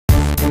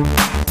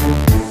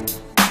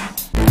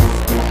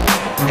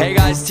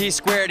guys,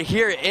 T-Squared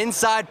here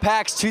inside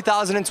PAX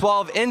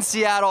 2012 in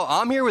Seattle.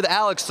 I'm here with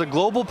Alex, the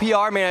global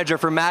PR manager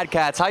for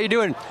Madcatz. How you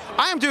doing?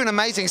 I am doing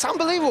amazing. It's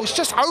unbelievable. It's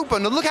just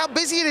open, and look how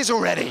busy it is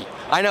already.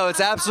 I know, it's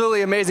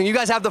absolutely amazing. You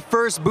guys have the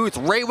first booth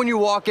right when you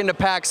walk into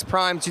PAX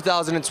Prime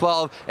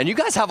 2012, and you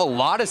guys have a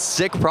lot of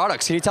sick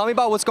products. Can you tell me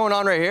about what's going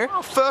on right here?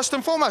 Well, first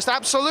and foremost,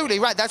 absolutely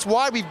right. That's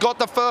why we've got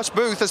the first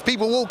booth. As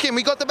people walk in,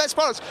 we got the best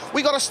products.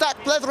 We got a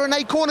stacked leather and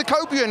a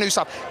cornucopia new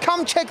stuff.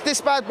 Come check this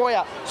bad boy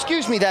out.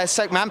 Excuse me there a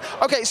sec, ma'am.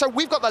 Okay, so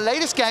we've got the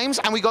latest games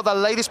and we got the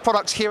latest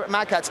products here at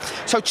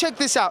Madcatz. So check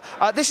this out.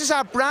 This is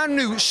our brand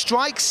new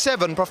Strike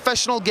 7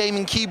 professional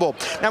gaming keyboard.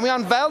 Now we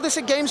unveiled this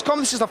at Gamescom.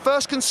 This is the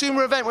first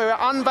consumer event where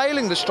we're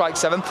unveiling the Strike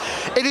 7.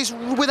 It is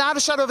without a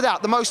shadow of a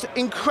doubt the most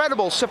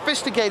incredible,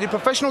 sophisticated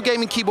professional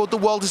gaming keyboard the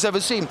world has ever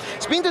seen.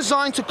 It's been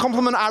designed to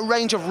complement our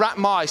range of rat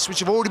mice, which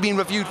have already been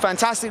reviewed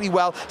fantastically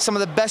well, some of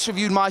the best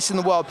reviewed mice in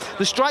the world.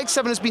 The Strike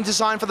 7 has been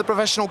designed for the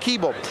professional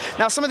keyboard.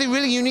 Now some of the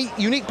really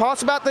unique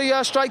parts about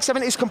the Strike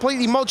 7 is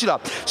completely modular.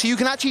 So you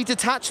can actually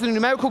detach the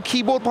numerical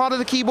keyboard part of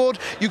the keyboard,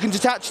 you can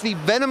detach the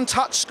Venom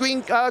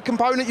touchscreen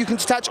component, you can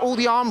detach all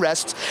the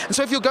armrests. And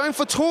so if you're going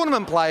for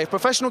tournament play, if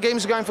professional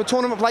gamers are going for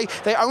tournament play,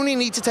 they only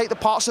need to take the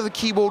parts of the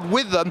keyboard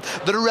with them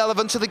that are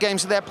relevant to the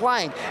games that they're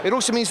playing. It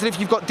also means that if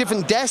you've got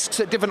different desks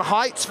at different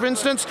heights, for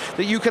instance,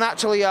 that you can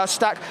actually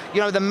stack,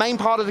 the main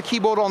part of the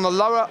keyboard on the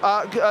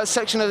lower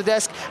section of the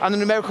desk and the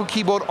numerical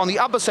keyboard on the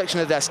upper section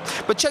of the desk.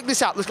 But check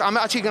this out. Look, I'm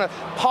actually going to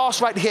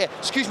pass right here.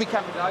 Excuse me,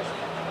 camera guys.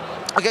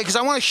 Okay, because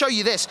I want to show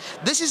you this.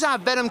 This is our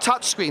Venom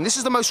touchscreen. This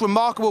is the most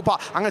remarkable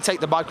part. I'm going to take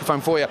the microphone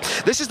for you.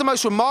 This is the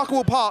most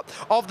remarkable part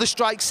of the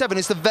Strike 7.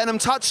 It's the Venom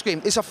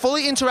touchscreen. It's a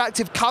fully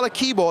interactive color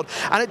keyboard,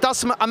 and it does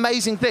some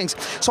amazing things.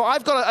 So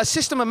I've got a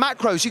system of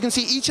macros. You can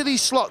see each of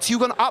these slots. You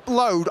can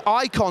upload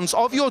icons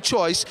of your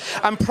choice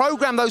and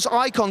program those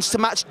icons to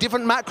match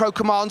different macro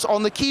commands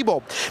on the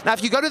keyboard. Now,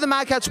 if you go to the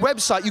Madcatz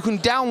website, you can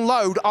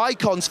download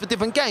icons for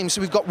different games.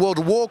 So we've got World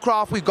of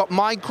Warcraft, we've got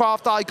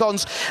Minecraft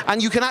icons,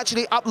 and you can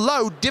actually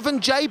upload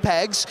different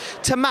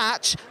JPEGs to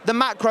match the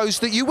macros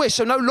that you wish.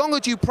 So no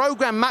longer do you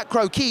program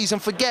macro keys and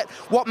forget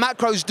what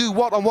macros do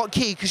what on what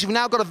key, because you've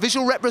now got a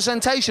visual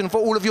representation for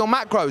all of your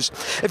macros.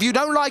 If you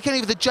don't like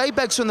any of the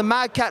JPEGs from the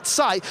Madcatz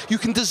site, you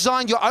can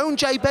design your own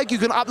JPEG. You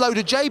can upload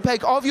a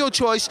JPEG of your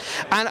choice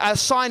and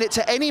assign it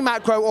to any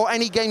macro or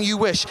any game you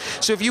wish.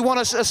 So if you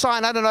want to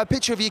assign, I don't know, a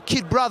picture of your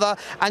kid brother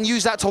and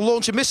use that to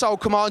launch a missile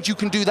command, you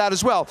can do that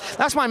as well.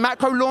 That's my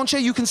macro launcher.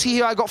 You can see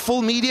here I got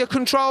full media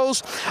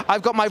controls.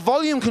 I've got my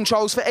volume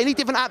controls for any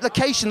different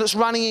application that's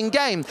running in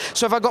game.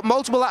 So if I've got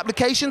multiple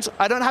applications,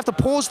 I don't have to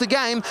pause the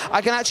game.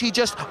 I can actually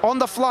just on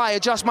the fly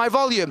adjust my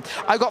volume.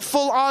 I've got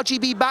full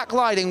RGB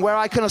backlighting where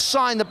I can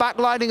assign the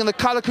backlighting and the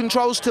color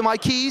controls to my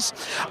keys.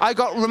 I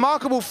got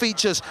remarkable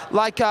features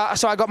like,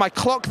 so I got my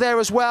clock there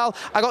as well.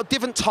 I got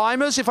different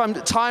timers if I'm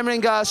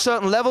timing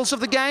certain levels of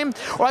the game,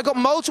 or I got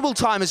multiple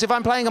timers if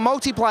I'm playing a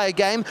multiplayer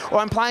game or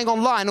I'm playing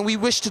online and we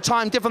wish to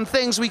time different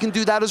things, we can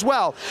do that as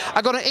well.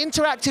 I got an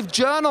interactive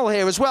journal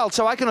here as well,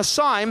 so I can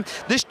assign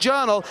this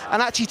journal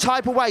and actually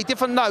type away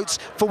different notes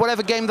for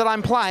whatever game that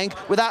I'm playing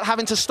without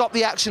having to stop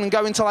the action and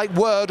go into like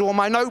Word or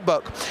my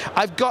notebook.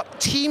 I've got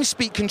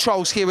TeamSpeak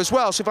controls here as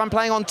well, so if I'm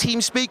playing on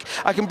TeamSpeak,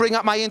 I can bring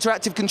up my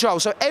interactive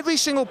controls. So every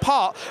single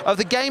part of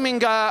the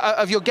gaming,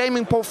 of your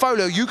gaming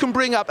portfolio, you can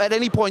bring up at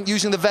any point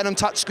using the Venom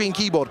touchscreen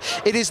keyboard.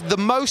 It is the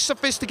most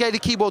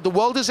sophisticated keyboard the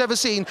world has ever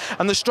seen,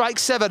 and the Strike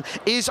 7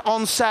 is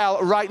on sale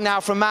right now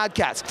from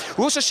Madcatz.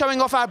 We're also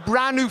showing off our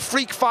brand new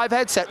Freak 5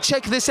 headset.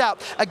 Check this out.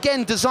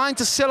 Again, designed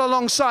to sell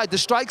alongside the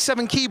Strike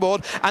 7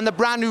 keyboard and the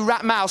brand new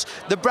Rat mouse.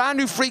 The brand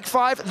new Freak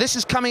 5, this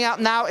is coming out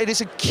now. It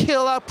is a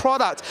killer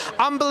product.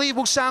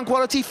 Unbelievable sound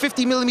quality,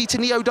 50mm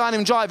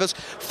neodymium drivers,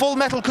 full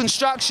metal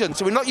construction.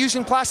 So we're not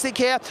using plastic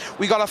here.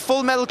 We got a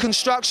full metal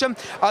construction.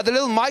 The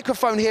little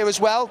microphone here as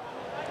well.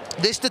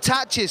 This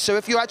detaches, so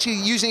if you're actually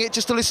using it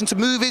just to listen to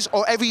movies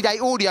or everyday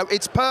audio,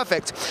 it's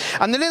perfect.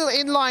 And the little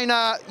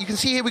inline, you can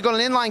see here we've got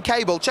an inline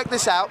cable. Check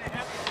this out.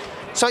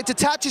 So it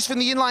detaches from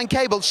the inline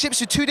cable,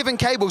 ships with two different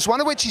cables, one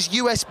of which is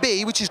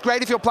USB, which is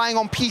great if you're playing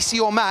on PC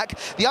or Mac.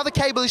 The other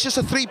cable is just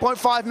a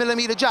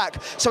 3.5mm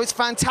jack, so it's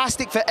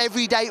fantastic for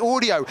everyday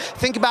audio.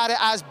 Think about it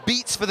as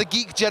Beats for the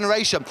geek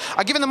generation.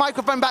 I'm giving the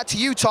microphone back to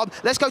you, Tom.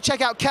 Let's go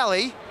check out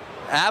Kelly.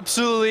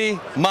 Absolutely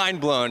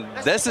mind blown.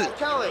 This is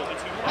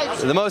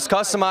the most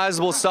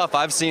customizable stuff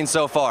I've seen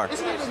so far.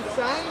 Isn't it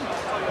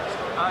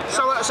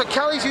insane? So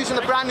Kelly's using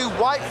the brand new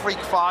white Freak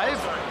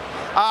 5.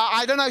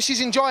 I don't know if she's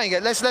enjoying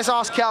it. Let's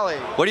ask Kelly.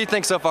 What do you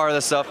think so far of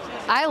this stuff?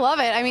 I love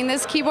it. I mean,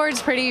 this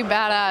keyboard's pretty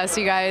badass,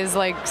 you guys.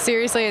 Like,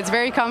 seriously, it's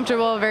very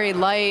comfortable, very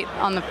light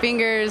on the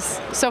fingers.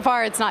 So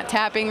far, it's not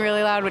tapping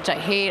really loud, which I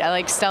hate. I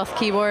like stealth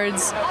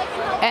keyboards.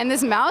 And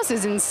this mouse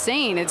is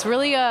insane. It's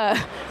really,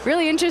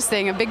 really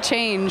interesting, a big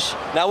change.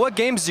 Now, what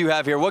games do you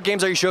have here? What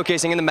games are you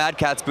showcasing in the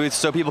Madcatz booth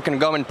so people can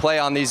go and play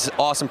on these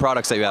awesome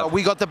products that you have?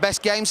 We got the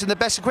best games and the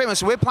best equipment.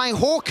 So we're playing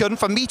Hawken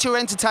for Meteor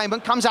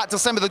Entertainment. Comes out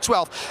December the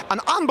 12th. An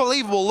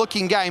unbelievable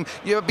looking game.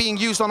 You're being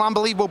used on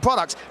unbelievable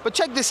products. But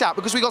check this out,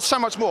 because we got so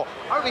much more.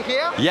 Over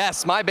here.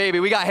 Yes, my baby.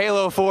 We got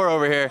Halo 4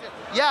 over here.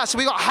 Yeah, so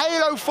we got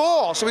Halo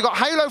 4. So we got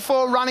Halo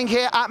 4 running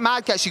here at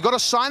Madcatz. You got to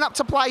sign up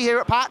to play here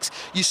at PAX.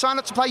 You sign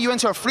up to play, you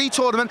enter a free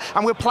tournament,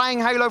 and we're playing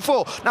Halo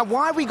 4. Now,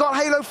 why have we got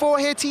Halo 4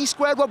 here,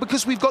 T-Squared? Well,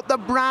 because we've got the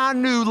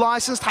brand new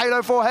licensed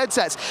Halo 4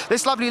 headsets.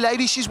 This lovely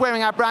lady, she's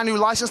wearing our brand new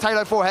licensed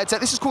Halo 4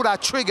 headset. This is called our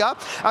Trigger.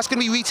 That's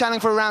going to be retailing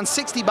for around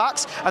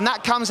 $60, and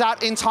that comes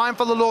out in time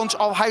for the launch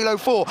of Halo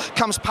 4.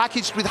 Comes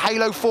packaged with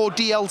Halo 4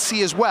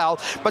 DLC as well.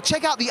 But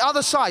check out the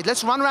other side.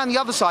 Let's run around the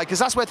other side, because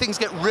that's where things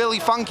get really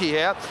funky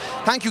here.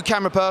 Thank you,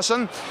 camera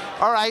person.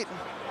 All right.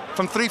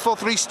 From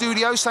 343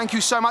 Studios, thank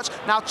you so much.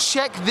 Now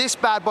check this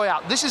bad boy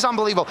out. This is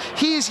unbelievable.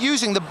 He is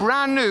using the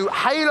brand new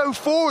Halo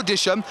 4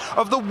 edition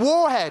of the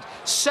Warhead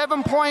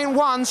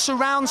 7.1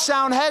 surround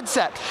sound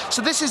headset.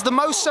 So this is the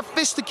most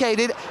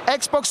sophisticated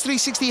Xbox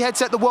 360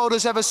 headset the world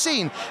has ever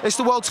seen. It's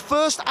the world's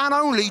first and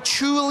only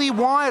truly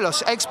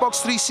wireless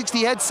Xbox 360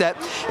 headset.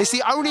 It's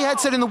the only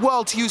headset in the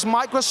world to use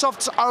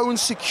Microsoft's own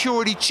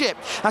security chip.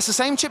 That's the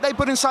same chip they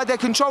put inside their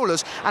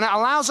controllers, and it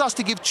allows us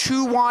to give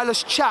true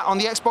wireless chat on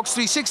the Xbox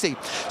 360.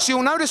 So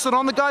you'll notice that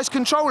on the guy's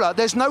controller,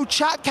 there's no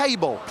chat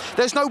cable,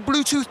 there's no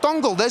Bluetooth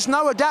dongle, there's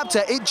no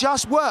adapter, it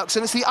just works,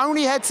 and it's the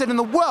only headset in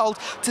the world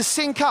to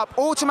sync up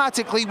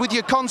automatically with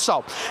your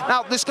console.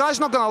 Now, this guy's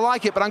not going to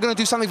like it, but I'm going to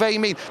do something very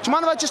mean. Do you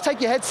mind if I just take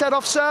your headset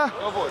off, sir?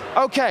 Go for it.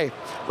 Okay,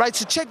 right,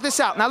 so check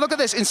this out. Now look at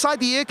this, inside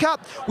the ear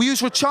cup, we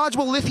use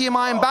rechargeable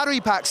lithium-ion battery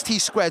packs,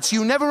 T-Squared, so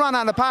you never run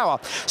out of power.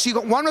 So you've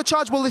got one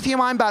rechargeable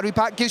lithium-ion battery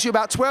pack, gives you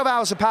about 12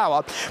 hours of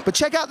power, but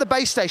check out the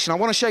base station. I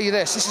want to show you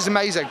this is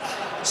amazing.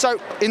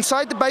 So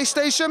inside the base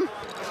station,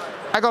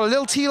 I got a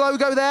little T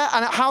logo there,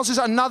 and it houses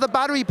another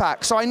battery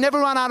pack, so I never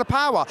run out of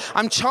power.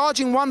 I'm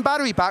charging one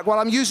battery pack while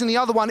I'm using the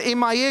other one in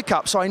my ear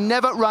cup, so I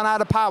never run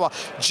out of power.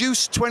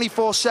 Juice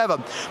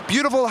 24/7.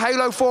 Beautiful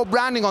Halo 4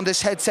 branding on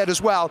this headset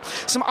as well.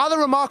 Some other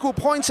remarkable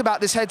points about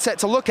this headset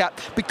to look at.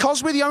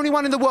 Because we're the only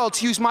one in the world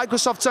to use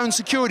Microsoft's own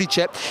security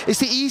chip, it's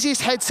the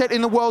easiest headset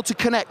in the world to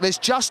connect. There's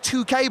just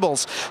 2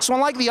 cables. So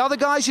unlike the other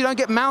guys, you don't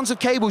get mounds of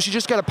cables, you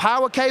just get a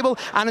power cable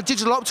and a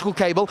digital optical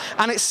cable,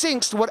 and it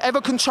syncs to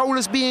whatever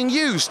controller's being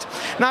used.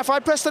 Now, if I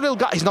press the little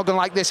guide, he's not going to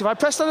like this. If I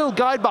press the little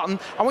guide button,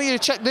 I want you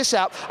to check this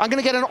out. I'm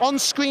going to get an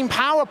on-screen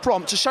power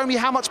prompt to show me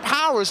how much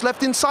power is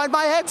left inside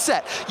my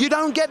headset. You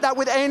don't get that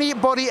with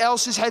anybody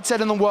else's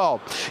headset in the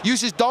world.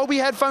 Uses Dolby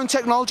headphone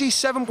technology,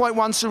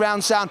 7.1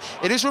 surround sound.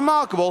 It is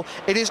remarkable.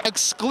 It is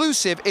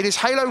exclusive. It is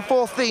Halo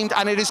 4 themed,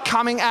 and it is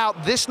coming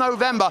out this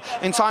November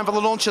in time for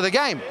the launch of the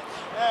game.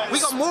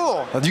 We got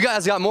more. You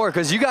guys got more,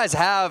 because you guys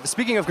have,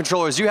 speaking of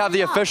controllers, you have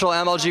the official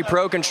MLG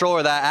Pro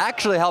controller that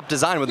actually helped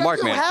design with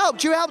Markman.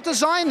 You helped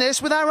design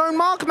this with our own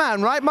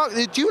Markman, right? Mark,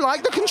 do you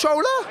like the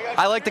controller?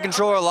 I like the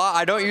controller a lot.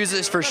 I don't use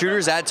this for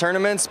shooters at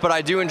tournaments, but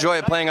I do enjoy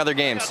it playing other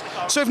games.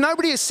 So if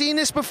nobody has seen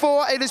this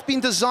before, it has been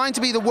designed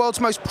to be the world's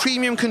most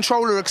premium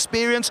controller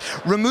experience.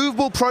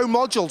 Removable Pro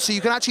module, so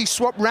you can actually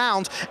swap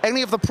round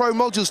any of the Pro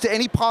modules to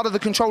any part of the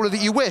controller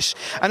that you wish.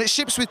 And it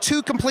ships with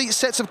 2 complete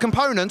sets of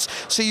components.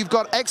 So you've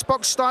got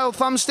Xbox-style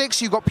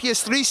thumbsticks, you've got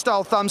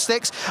PS3-style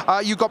thumbsticks,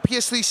 you've got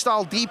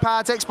PS3-style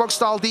D-pads,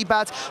 Xbox-style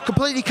D-pads,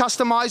 completely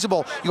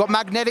customizable. You've got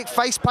magnetic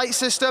faceplate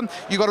system,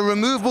 you've got a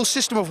removable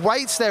system of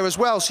weights there as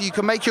well, so you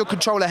can make your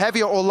controller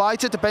heavier or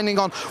lighter depending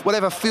on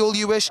whatever feel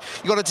you wish.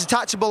 You've got a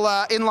detachable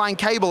inline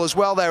cable as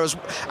well there,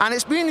 and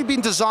it's really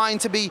been designed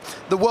to be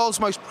the world's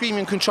most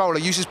premium controller.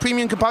 It uses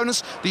premium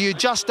components that you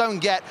just don't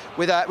get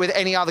with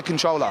any other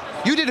controller.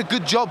 You did a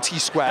good job,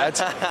 T-Squared.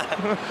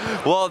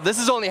 Well, this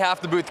is only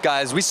half the booth,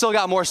 guys. We still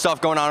got more stuff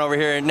going on over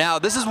here. Now,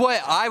 this is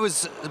what I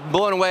was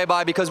blown away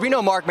by, because we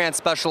know Markman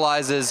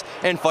specializes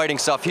in fighting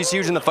stuff. He's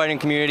huge in the fighting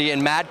community,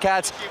 and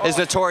Madcatz is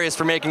notorious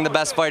for making the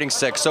best fighting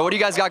sticks. So what do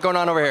you guys got going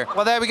on over here?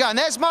 Well, there we go. And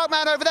there's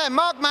Markman over there.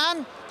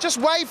 Markman, just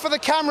wave for the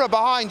camera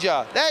behind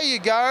you. There you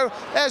go.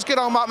 There's good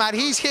old Markman.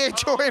 He's here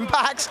during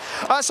PAX.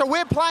 So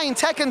we're playing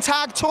Tekken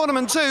Tag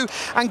Tournament 2.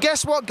 And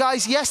guess what,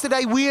 guys?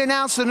 Yesterday we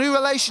announced a new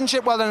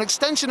relationship, well, an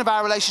extension of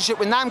our relationship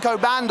with Namco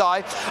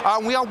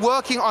Bandai. We are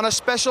working on a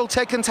special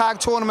Tekken Tag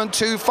Tournament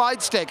 2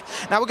 fight stick.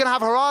 Now, we're going to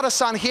have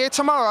Harada-san here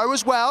tomorrow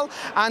as well.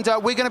 And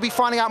we're going to be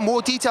finding out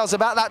more details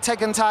about that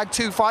Tekken Tag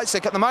 2 fight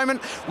stick. At the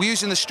moment, we're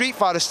using the Street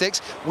Fighter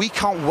sticks. We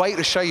can't wait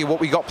to show you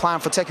what we got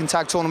planned for Tekken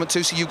Tag Tournament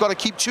 2. So you've got to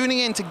keep tuning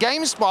in to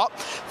GameSpot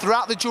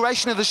throughout the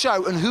duration of the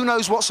show, and who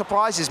knows what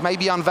surprises may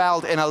be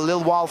unveiled in a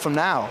little while from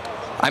now.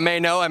 I may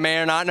know, I may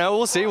or not know.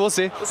 We'll see, we'll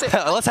see.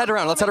 Let's head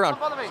around, let's head around.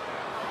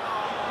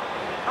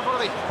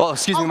 Well,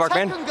 excuse me,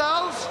 Markman. Tekken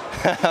girls,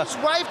 just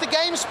wave to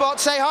GameSpot,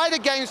 say hi to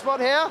GameSpot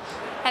here.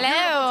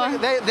 Hello.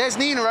 There's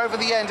Nina over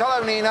the end.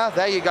 Hello, Nina.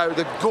 There you go.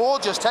 The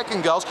gorgeous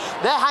Tekken girls.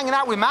 They're hanging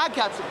out with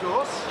Madcatz, of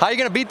course. How are you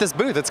going to beat this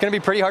booth? It's going to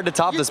be pretty hard to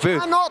top this booth. You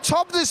cannot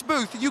top this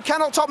booth. You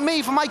cannot top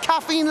me for my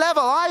caffeine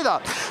level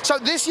either. So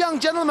this young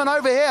gentleman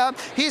over here,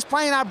 he's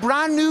playing our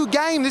brand new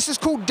game. This is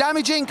called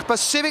Damage Inc.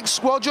 Pacific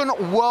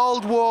Squadron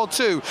World War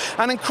II.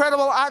 An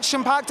incredible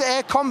action-packed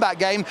air combat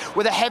game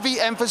with a heavy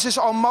emphasis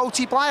on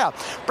multiplayer.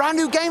 Brand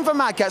new game for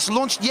Madcatz.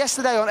 Launched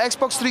yesterday on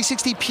Xbox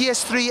 360,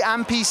 PS3,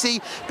 and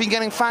PC. Been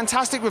getting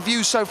fantastic fantastic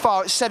reviews so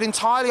far. It's set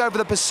entirely over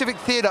the Pacific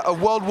theater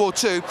of World War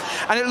II,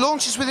 and it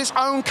launches with its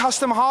own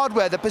custom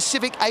hardware, the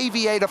Pacific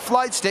Aviator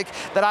flight stick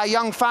that our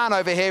young fan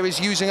over here is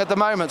using at the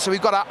moment. So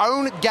we've got our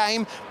own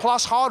game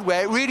plus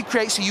hardware. It really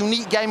creates a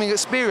unique gaming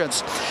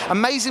experience.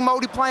 Amazing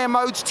multiplayer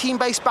modes,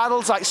 team-based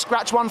battles like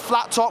Scratch 1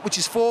 Flat Top, which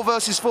is 4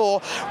 versus 4,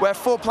 where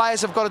 4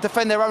 players have got to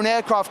defend their own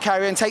aircraft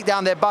carrier and take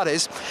down their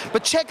buddies.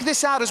 But check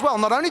this out as well.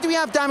 Not only do we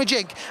have Damage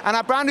Inc. and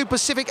our brand new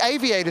Pacific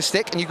Aviator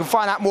stick, and you can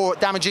find out more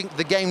at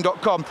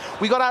damageinc.thegame.com,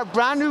 we got our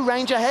brand new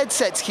Ranger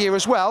headsets here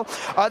as well.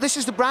 This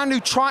is the brand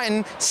new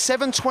Triton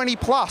 720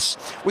 Plus,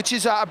 which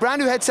is a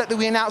brand new headset that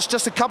we announced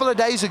just a couple of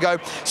days ago.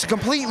 It's a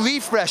complete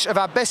refresh of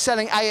our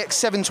best-selling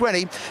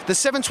AX720. The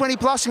 720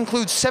 Plus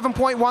includes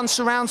 7.1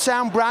 surround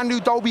sound, brand new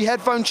Dolby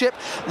headphone chip,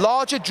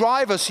 larger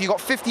drivers, so you've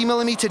got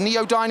 50mm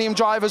neodymium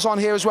drivers on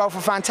here as well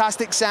for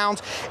fantastic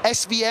sound,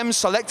 SVM,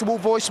 selectable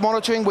voice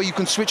monitoring, where you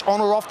can switch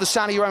on or off the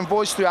sound of your own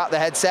voice throughout the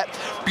headset.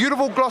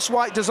 Beautiful gloss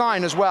white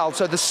design as well.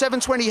 So the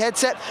 720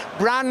 headset,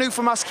 brand new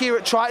from us here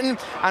at Triton,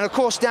 and of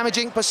course Damage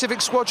Inc.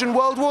 Pacific Squadron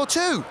World War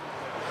II.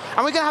 And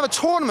we're going to have a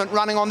tournament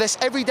running on this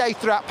every day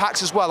throughout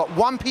PAX as well. At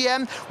 1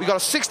 p.m, we've got a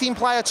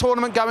 16-player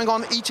tournament going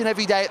on each and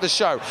every day at the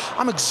show.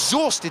 I'm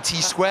exhausted,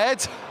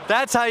 T-squared.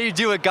 That's how you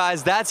do it,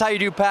 guys. That's how you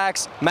do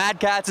PAX.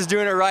 Madcatz is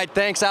doing it right.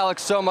 Thanks,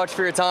 Alex, so much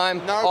for your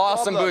time. No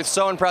awesome problem. booth.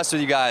 So impressed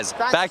with you guys.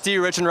 Thanks. Back to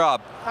you, Rich and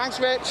Rob. Thanks,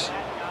 Rich.